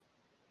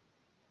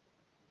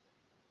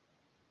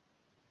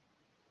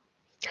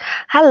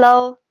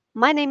Hello,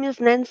 my name is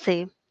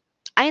Nancy.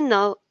 I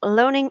know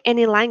learning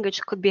any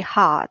language could be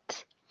hard.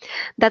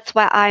 That's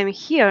why I'm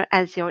here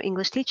as your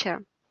English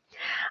teacher.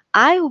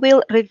 I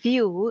will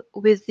review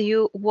with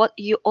you what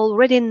you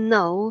already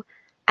know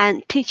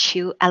and teach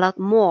you a lot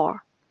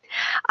more.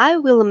 I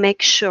will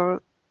make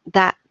sure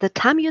that the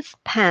time you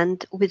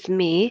spend with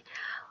me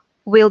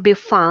will be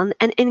fun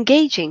and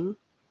engaging.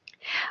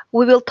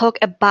 We will talk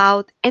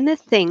about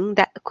anything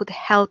that could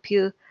help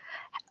you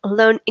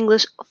learn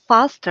English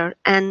faster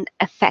and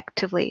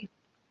effectively.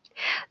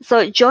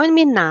 So join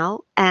me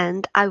now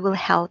and I will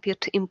help you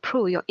to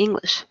improve your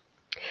English.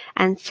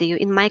 And see you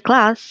in my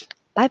class.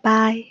 Bye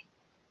bye.